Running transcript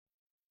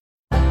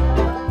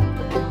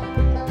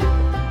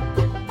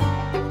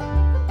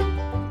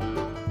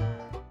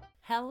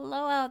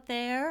Hello out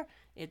there.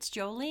 It's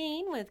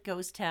Jolene with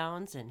Ghost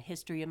Towns and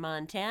History of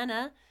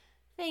Montana.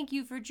 Thank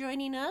you for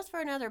joining us for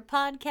another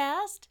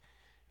podcast.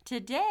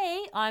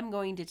 Today, I'm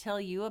going to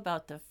tell you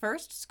about the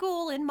first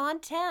school in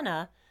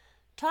Montana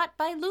taught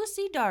by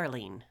Lucy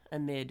Darling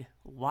amid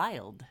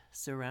wild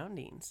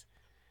surroundings.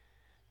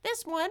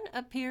 This one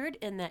appeared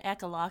in the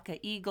Ekalaka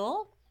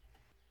Eagle,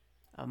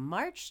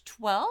 March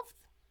 12th,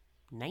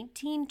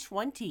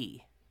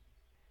 1920.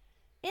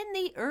 In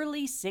the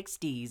early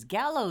 60s,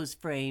 gallows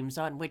frames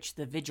on which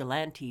the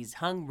vigilantes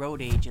hung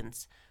road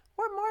agents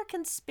were more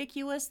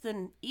conspicuous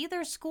than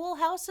either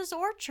schoolhouses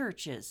or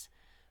churches.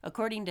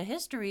 According to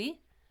history,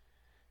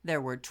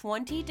 there were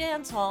 20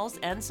 dance halls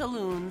and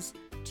saloons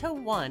to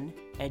one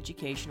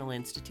educational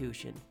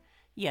institution.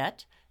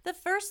 Yet, the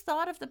first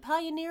thought of the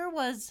pioneer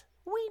was,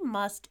 we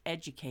must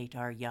educate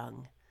our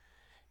young.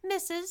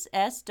 Mrs.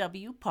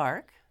 S.W.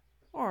 Park,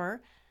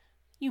 or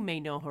you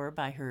may know her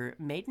by her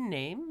maiden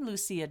name,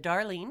 Lucia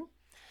Darling,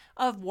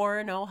 of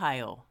Warren,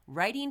 Ohio,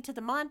 writing to the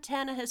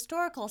Montana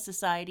Historical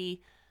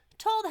Society,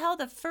 told how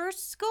the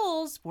first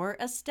schools were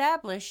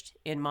established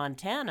in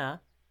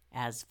Montana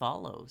as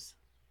follows.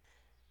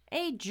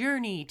 A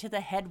journey to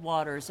the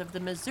headwaters of the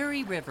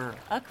Missouri River,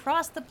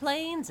 across the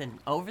plains and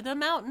over the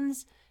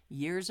mountains,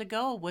 years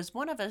ago was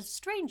one of a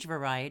strange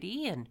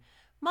variety and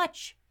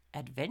much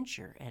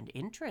adventure and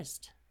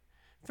interest.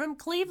 From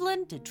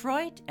Cleveland,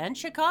 Detroit, and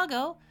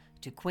Chicago,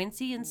 to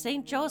Quincy and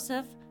St.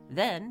 Joseph,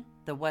 then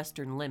the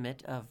western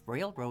limit of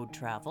railroad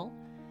travel,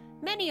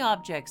 many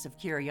objects of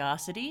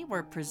curiosity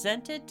were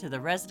presented to the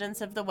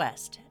residents of the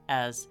West,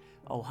 as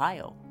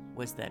Ohio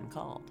was then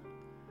called.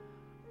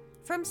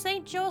 From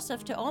St.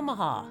 Joseph to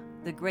Omaha,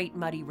 the Great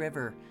Muddy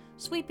River,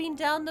 sweeping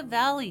down the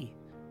valley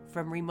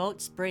from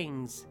remote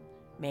springs,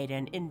 made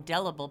an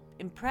indelible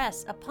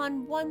impress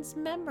upon one's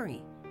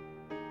memory.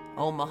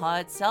 Omaha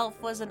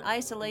itself was an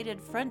isolated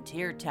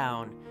frontier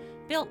town,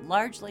 built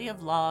largely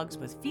of logs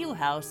with few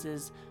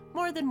houses,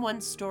 more than 1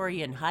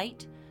 story in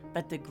height,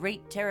 but the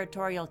great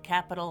territorial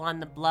capital on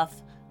the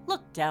bluff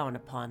looked down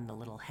upon the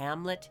little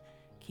hamlet,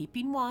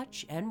 keeping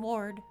watch and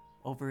ward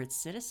over its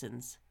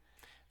citizens.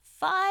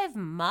 5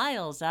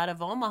 miles out of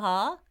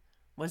Omaha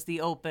was the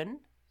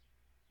open,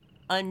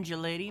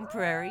 undulating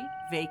prairie,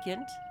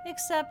 vacant,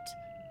 except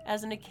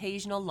as an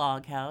occasional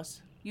log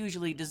house,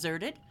 usually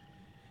deserted,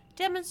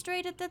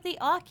 demonstrated that the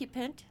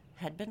occupant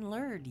had been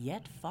lured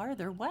yet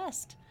farther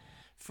west.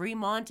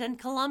 Fremont and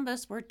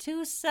Columbus were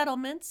 2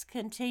 settlements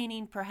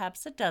containing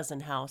perhaps a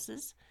dozen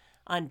houses,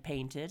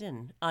 unpainted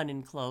and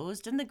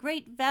unenclosed, and the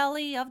great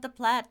valley of the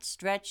Platte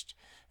stretched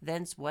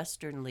thence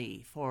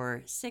westernly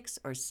for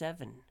 600 or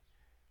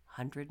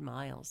 700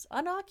 miles,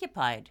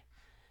 unoccupied,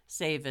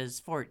 save as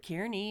Fort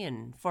Kearny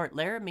and Fort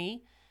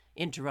Laramie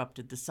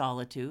interrupted the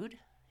solitude.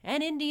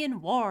 An Indian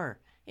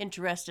war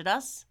interested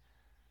us,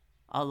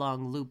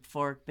 along Loop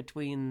Fork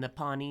between the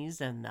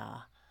Pawnees and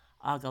the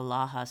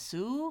Agalaha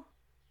Sioux,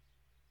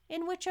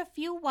 in which a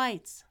few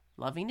whites,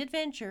 loving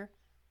adventure,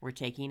 were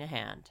taking a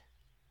hand.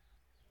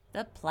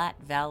 The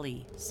Platte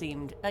Valley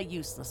seemed a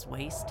useless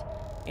waste,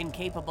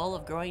 incapable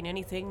of growing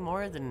anything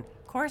more than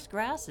coarse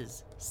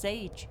grasses,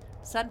 sage,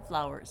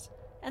 sunflowers,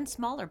 and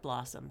smaller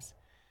blossoms.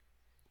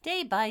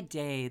 Day by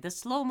day, the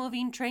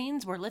slow-moving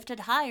trains were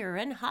lifted higher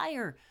and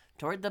higher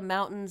toward the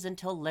mountains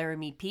until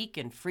Laramie Peak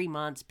and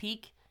Fremont's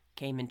Peak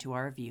came into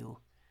our view.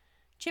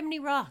 Chimney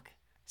Rock,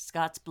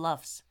 Scott's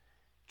Bluffs,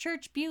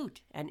 Church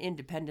Butte, and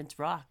Independence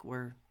Rock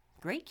were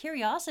great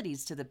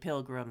curiosities to the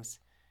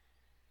pilgrims.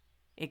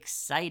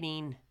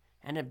 Exciting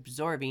and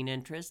absorbing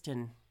interest,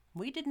 and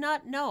we did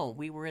not know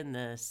we were in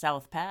the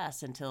South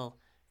Pass until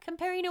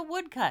comparing a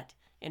woodcut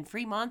in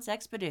Fremont's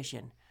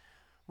expedition.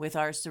 With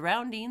our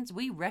surroundings,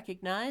 we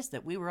recognized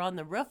that we were on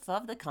the roof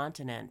of the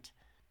continent.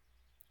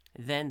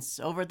 Thence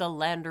over the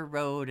Lander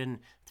Road and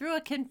through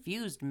a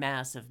confused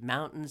mass of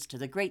mountains to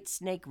the Great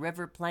Snake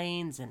River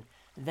plains, and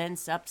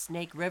thence up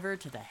Snake River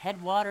to the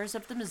headwaters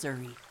of the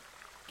Missouri,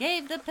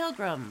 gave the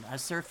pilgrim a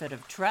surfeit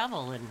of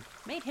travel and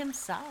made him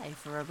sigh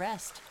for a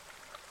rest.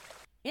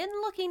 In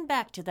looking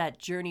back to that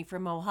journey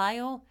from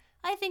Ohio,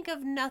 I think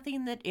of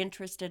nothing that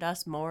interested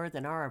us more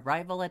than our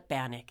arrival at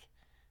Bannack,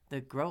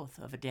 the growth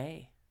of a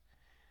day,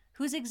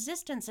 whose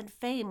existence and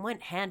fame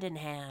went hand in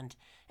hand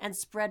and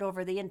spread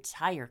over the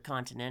entire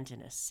continent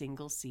in a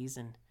single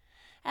season.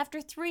 After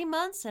 3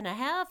 months and a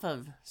half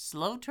of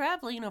slow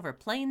traveling over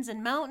plains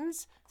and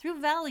mountains,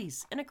 through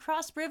valleys and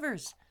across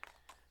rivers,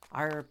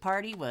 our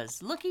party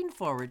was looking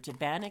forward to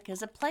Bannack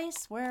as a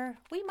place where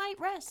we might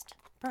rest,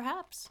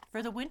 perhaps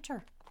for the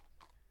winter.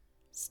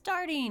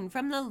 Starting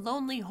from the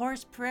Lonely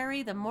Horse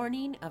Prairie the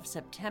morning of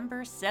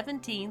September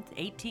 17th,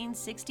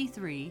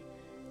 1863,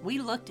 we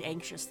looked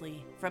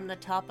anxiously from the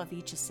top of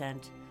each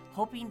ascent,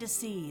 hoping to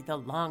see the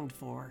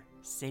longed-for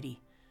city.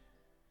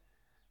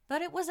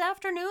 But it was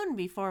afternoon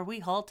before we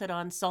halted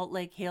on Salt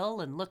Lake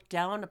Hill and looked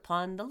down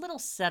upon the little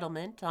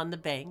settlement on the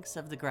banks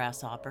of the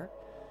Grasshopper.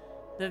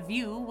 The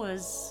view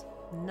was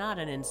not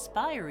an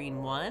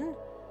inspiring one.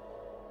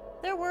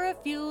 There were a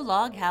few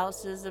log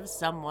houses of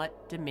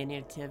somewhat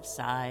diminutive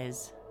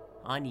size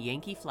on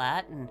Yankee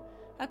Flat and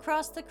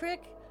across the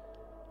creek,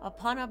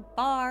 upon a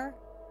bar,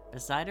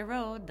 beside a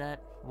road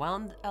that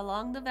wound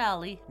along the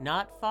valley,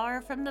 not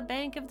far from the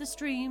bank of the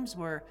streams,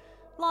 were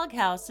log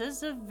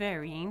houses of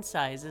varying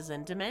sizes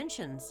and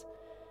dimensions.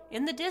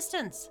 In the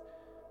distance,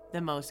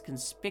 the most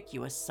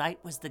conspicuous sight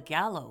was the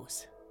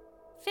gallows,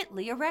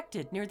 fitly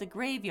erected near the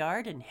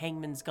graveyard and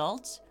Hangman's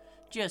Gulch,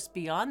 just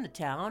beyond the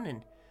town,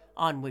 and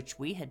on which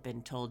we had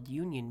been told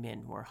Union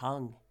men were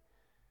hung.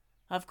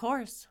 Of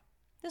course,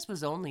 this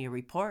was only a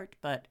report,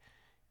 but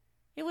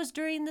it was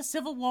during the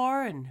Civil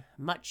War, and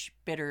much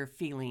bitter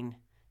feeling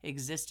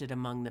existed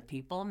among the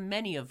people,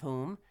 many of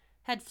whom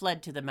had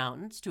fled to the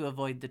mountains to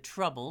avoid the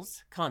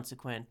troubles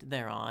consequent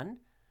thereon.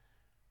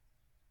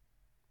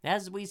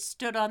 As we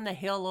stood on the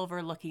hill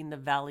overlooking the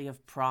Valley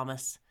of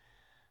Promise,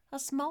 a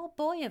small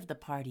boy of the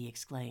party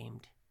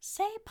exclaimed,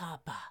 "Say,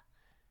 Papa,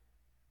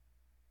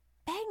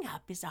 Bang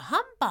Up is a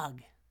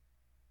humbug,"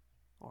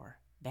 or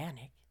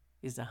Bannock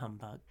is a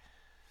humbug.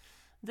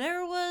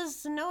 There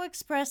was no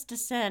express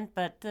dissent,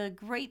 but the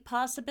great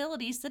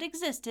possibilities that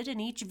existed in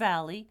each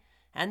valley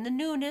and the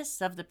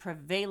newness of the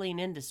prevailing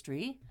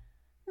industry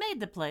made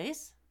the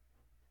place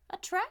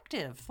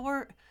attractive,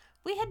 for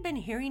we had been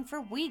hearing for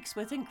weeks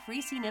with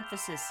increasing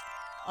emphasis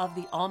of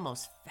the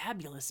almost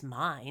fabulous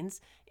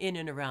mines in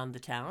and around the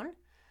town.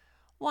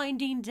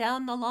 Winding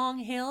down the long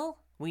hill,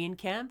 we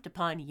encamped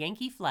upon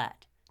Yankee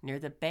Flat, near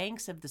the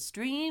banks of the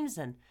streams,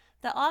 and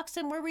the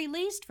oxen were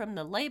released from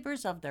the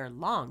labors of their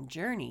long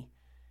journey.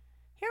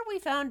 Here we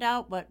found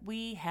out what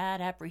we had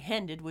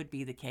apprehended would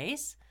be the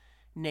case,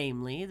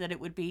 namely that it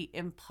would be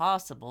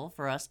impossible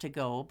for us to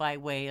go by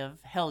way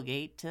of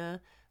Hellgate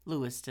to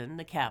Lewiston,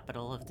 the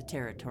capital of the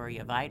territory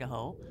of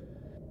Idaho,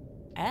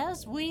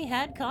 as we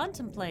had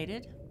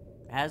contemplated,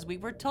 as we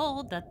were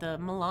told that the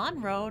Milan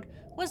Road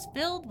was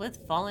filled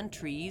with fallen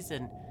trees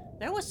and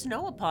there was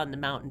snow upon the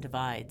mountain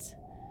divides.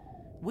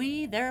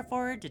 We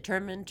therefore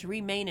determined to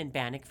remain in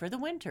Bannock for the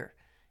winter,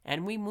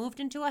 and we moved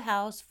into a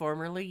house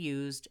formerly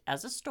used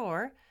as a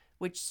store,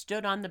 which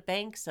stood on the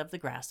banks of the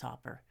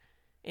Grasshopper,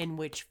 in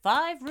which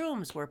 5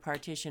 rooms were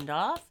partitioned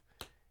off,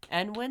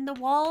 and when the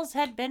walls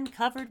had been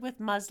covered with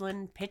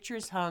muslin,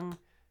 pictures hung,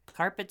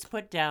 carpets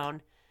put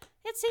down,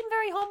 it seemed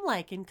very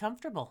homelike and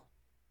comfortable.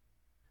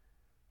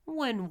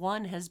 When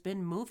one has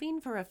been moving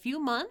for a few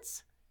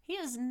months, he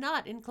is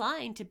not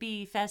inclined to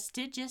be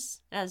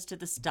fastidious as to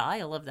the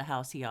style of the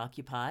house he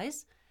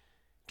occupies.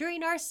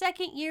 During our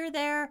 2nd year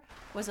there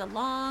was a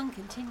long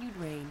continued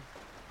rain,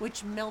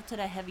 which melted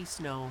a heavy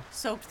snow,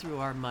 soaked through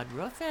our mud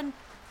roof, and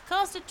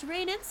caused it to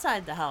rain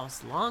inside the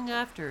house long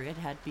after it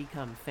had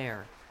become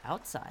fair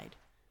outside.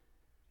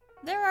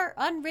 There are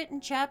unwritten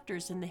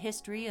chapters in the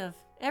history of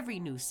every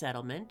new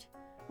settlement,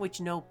 which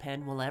no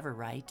pen will ever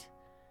write.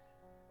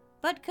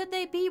 But could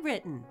they be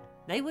written,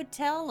 they would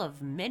tell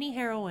of many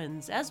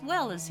heroines as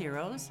well as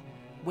heroes,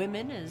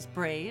 women as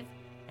brave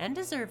and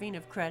deserving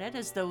of credit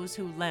as those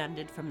who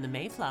landed from the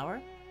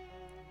Mayflower.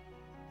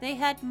 They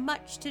had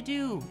much to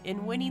do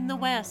in winning the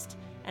West,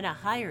 and a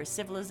higher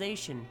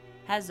civilization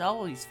has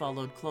always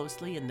followed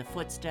closely in the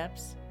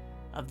footsteps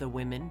of the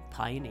women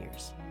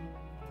pioneers.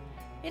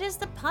 It is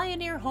the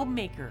pioneer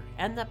homemaker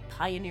and the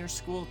pioneer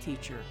school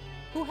teacher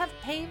who have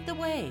paved the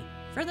way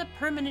for the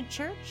permanent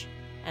church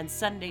and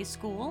Sunday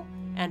school,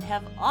 and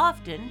have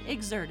often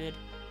exerted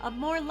a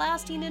more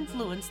lasting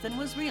influence than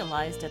was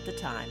realized at the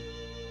time.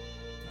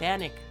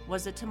 Bannock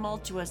was a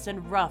tumultuous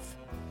and rough,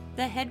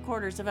 the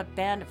headquarters of a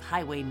band of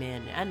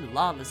highwaymen, and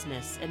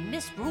lawlessness and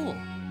misrule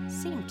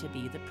seemed to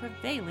be the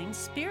prevailing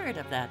spirit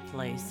of that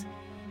place.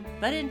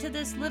 But into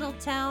this little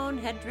town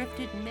had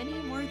drifted many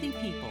worthy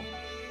people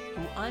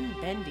who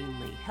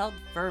unbendingly held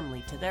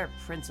firmly to their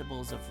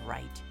principles of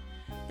right.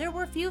 There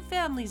were few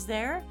families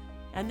there,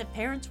 and the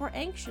parents were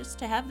anxious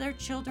to have their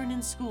children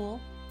in school,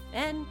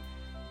 and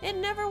it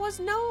never was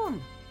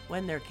known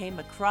when there came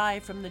a cry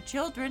from the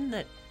children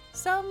that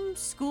some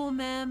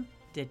schoolma'am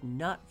did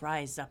not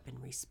rise up in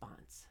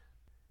response.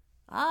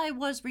 I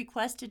was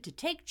requested to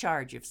take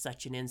charge of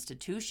such an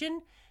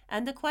institution,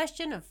 and the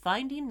question of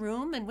finding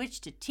room in which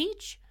to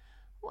teach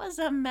was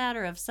a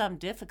matter of some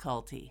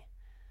difficulty.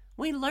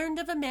 We learned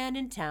of a man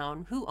in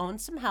town who owned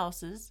some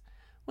houses,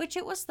 which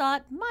it was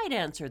thought might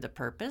answer the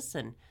purpose,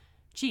 and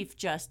Chief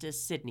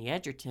Justice Sidney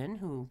Edgerton,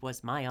 who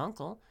was my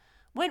uncle,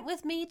 went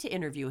with me to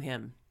interview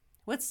him.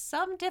 With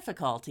some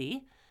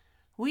difficulty,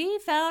 we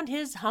found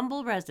his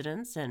humble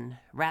residence and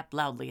rapped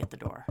loudly at the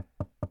door.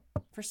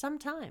 For some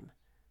time,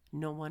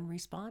 no one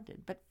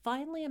responded, but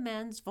finally a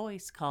man's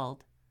voice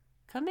called,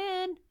 "Come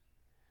in."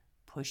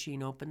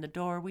 Pushing open the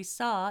door, we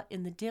saw,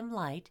 in the dim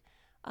light,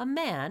 a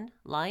man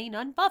lying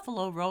on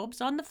buffalo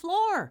robes on the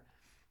floor.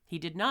 He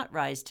did not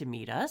rise to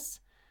meet us,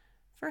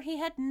 for he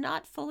had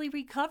not fully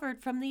recovered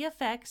from the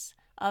effects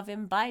of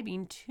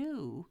imbibing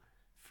too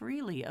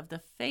freely of the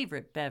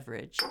favorite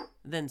beverage,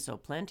 then so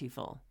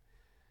plentiful.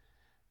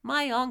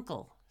 My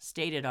uncle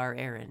stated our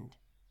errand.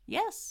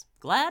 "Yes,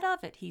 glad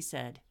of it," he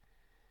said.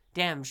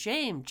 "Damn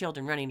shame,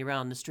 children running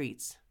around the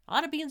streets.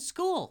 Ought to be in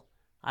school.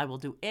 I will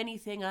do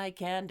anything I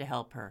can to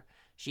help her.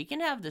 She can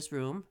have this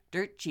room,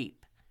 dirt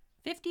cheap.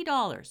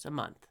 $50 a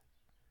month.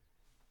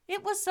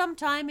 It was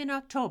sometime in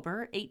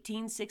October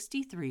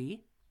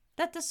 1863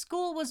 that the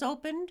school was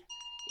opened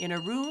in a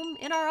room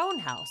in our own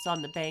house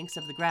on the banks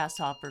of the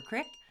Grasshopper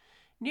Creek,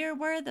 near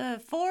where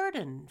the ford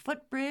and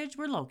footbridge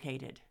were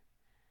located.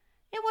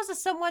 It was a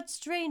somewhat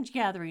strange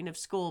gathering of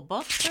school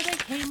books, for they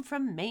came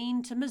from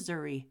Maine to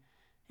Missouri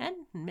and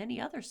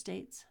many other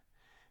states.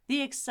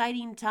 The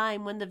exciting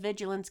time when the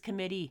Vigilance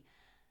Committee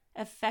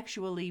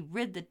effectually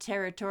rid the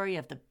territory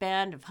of the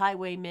band of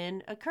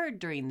highwaymen occurred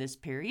during this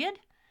period,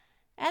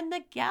 and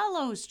the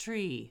gallows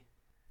tree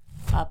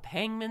up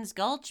Hangman's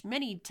Gulch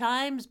many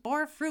times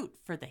bore fruit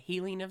for the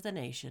healing of the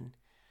nation.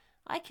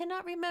 I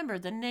cannot remember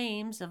the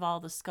names of all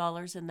the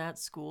scholars in that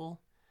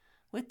school.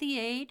 With the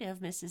aid of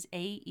Mrs.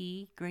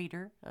 A.E.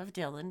 Grader of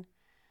Dillon,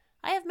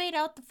 I have made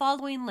out the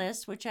following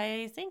list, which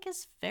I think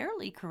is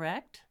fairly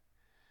correct.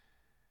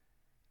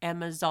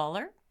 Emma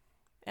Zoller,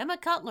 Emma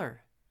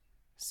Cutler,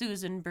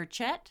 Susan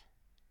Burchett,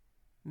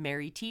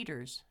 Mary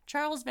Teeters,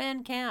 Charles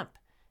Van Camp,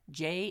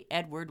 J.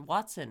 Edward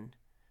Watson,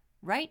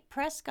 Wright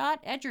Prescott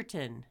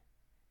Edgerton,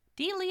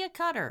 Delia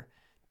Cutter,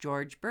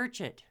 George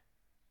Burchett,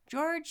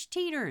 George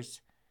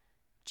Teeters,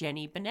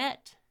 Jenny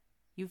Bennett,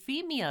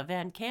 Euphemia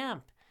Van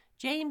Camp,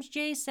 James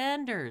J.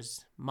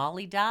 Sanders,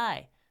 Molly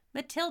Dye,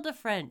 Matilda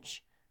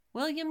French,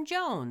 William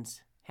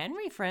Jones,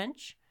 Henry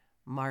French,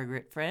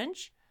 Margaret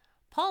French,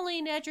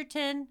 Pauline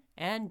Edgerton,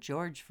 and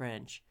George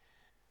French.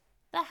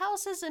 The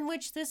houses in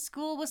which this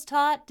school was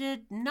taught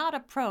did not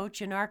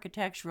approach in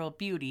architectural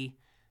beauty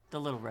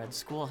the Little Red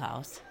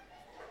Schoolhouse.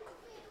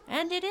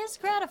 And it is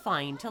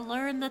gratifying to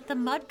learn that the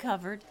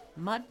mud-covered,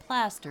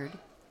 mud-plastered,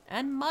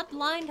 and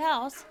mud-lined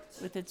house,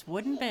 with its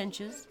wooden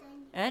benches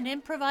and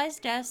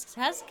improvised desks,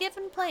 has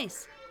given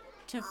place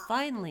to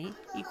finely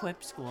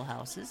equipped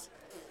schoolhouses,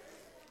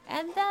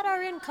 and that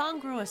our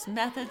incongruous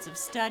methods of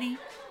study,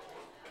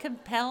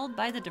 compelled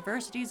by the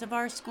diversities of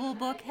our school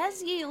book,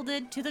 has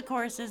yielded to the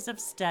courses of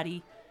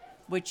study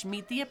which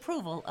meet the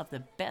approval of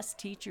the best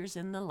teachers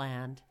in the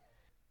land.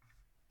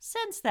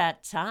 Since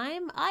that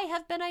time, I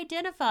have been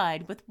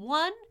identified with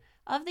one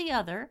of the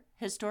other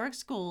historic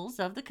schools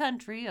of the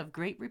country of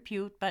great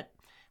repute, but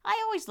I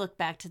always look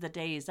back to the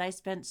days I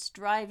spent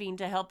striving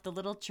to help the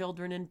little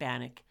children in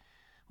Bannock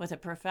with a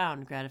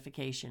profound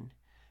gratification.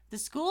 The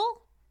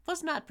school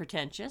was not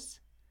pretentious,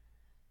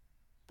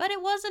 but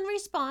it was in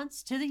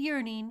response to the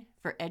yearning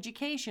for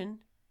education,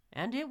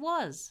 and it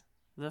was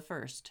the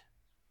first.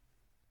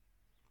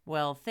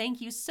 Well,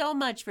 thank you so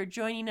much for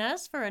joining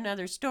us for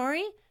another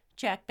story.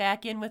 Check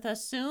back in with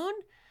us soon.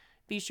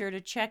 Be sure to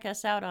check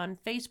us out on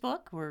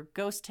Facebook. We're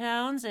Ghost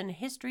Towns and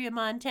History of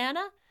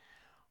Montana.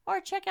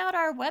 Or check out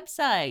our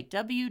website,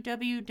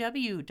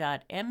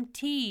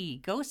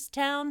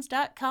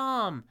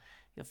 www.mtghosttowns.com.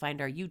 You'll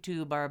find our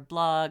YouTube, our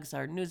blogs,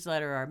 our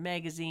newsletter, our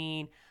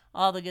magazine,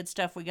 all the good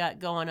stuff we got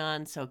going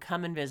on, so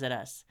come and visit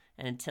us.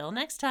 And until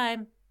next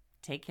time,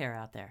 take care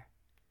out there.